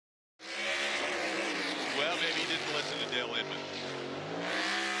maybe he didn't listen to Dale Inman.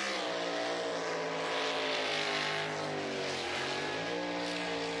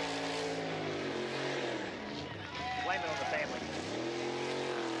 Blame it on the family.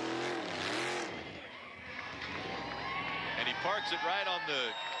 And he parks it right on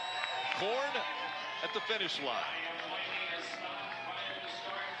the corn at the finish line.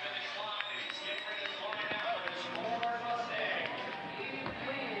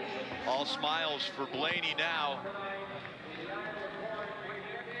 All smiles for Blaney now.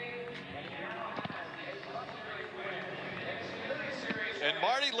 And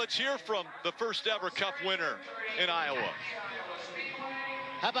Marty, let's hear from the first ever Cup winner in Iowa.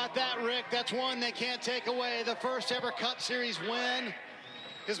 How about that, Rick? That's one they can't take away. The first ever Cup Series win.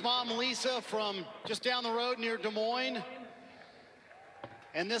 His mom, Lisa, from just down the road near Des Moines.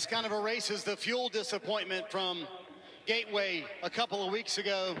 And this kind of erases the fuel disappointment from Gateway a couple of weeks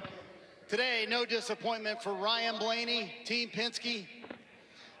ago. Today, no disappointment for Ryan Blaney, Team Penske.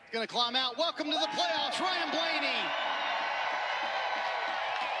 Gonna climb out. Welcome to the playoffs, Ryan Blaney.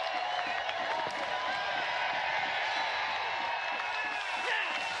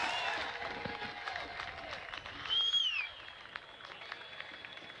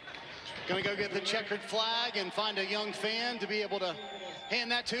 Gonna go get the checkered flag and find a young fan to be able to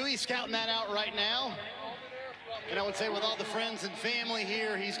hand that to. He's scouting that out right now. And I would say with all the friends and family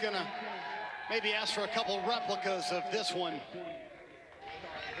here, he's gonna maybe ask for a couple replicas of this one.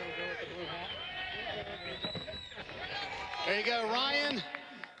 There you go, Ryan.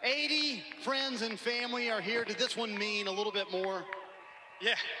 80 friends and family are here. Did this one mean a little bit more?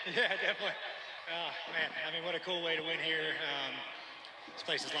 Yeah, definitely. Oh, man, I mean, what a cool way to win here. This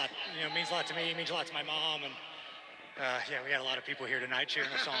place is a lot, means a lot to me, means a lot to my mom, and yeah, we had a lot of people here tonight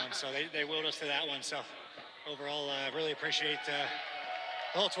cheering us on, so they willed us to that one. So overall, really appreciate the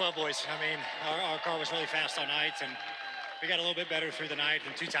whole 12 boys. I mean, our car was really fast all night, and we got a little bit better through the night,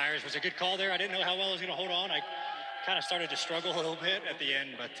 and 2 tires was a good call there. I didn't know how well I was going to hold on. I kind of started to struggle a little bit at the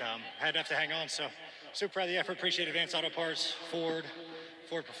end, but had enough to hang on. So super proud of the effort. Appreciate Advanced Auto Parts, Ford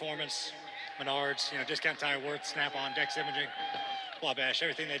Performance, Menards, Discount Tire, Worth, Snap-on, Dex Imaging, Wabash,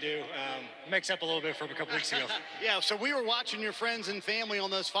 everything they do makes up a little bit from a couple weeks ago. Yeah, so we were watching your friends and family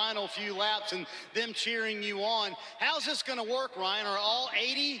on those final few laps and them cheering you on. How's this going to work, Ryan? Are all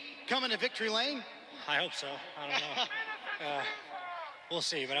 80 coming to victory lane? I hope so. I don't know. We'll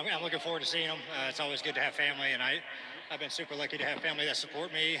see, but I'm looking forward to seeing them. It's always good to have family, and I've been super lucky to have family that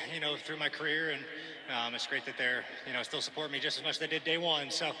support me, through my career, and it's great that they're, still support me just as much as they did day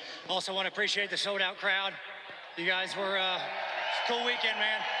one. So also want to appreciate the sold-out crowd. You guys were cool weekend,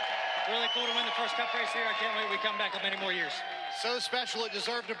 man. Really cool to win the first Cup race here. I can't wait we come back many more years. So special it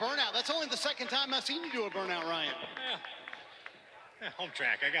deserved a burnout. That's only the second time I've seen you do a burnout, Ryan. Yeah, home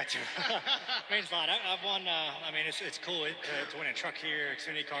track, I got to. Means a lot. I've won, I mean, it's cool to win a truck here,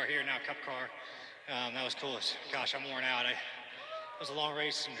 Xfinity car here, now Cup car. That was cool. Gosh, I'm worn out. It was a long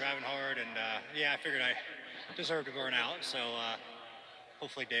race and driving hard, and yeah, I figured I deserved to burn out. So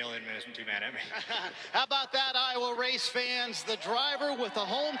hopefully Dale Inman isn't too mad at me. How about that, Iowa race fans? The driver with the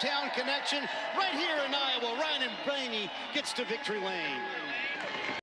hometown connection right here in Iowa, Ryan Blaney, gets to victory lane.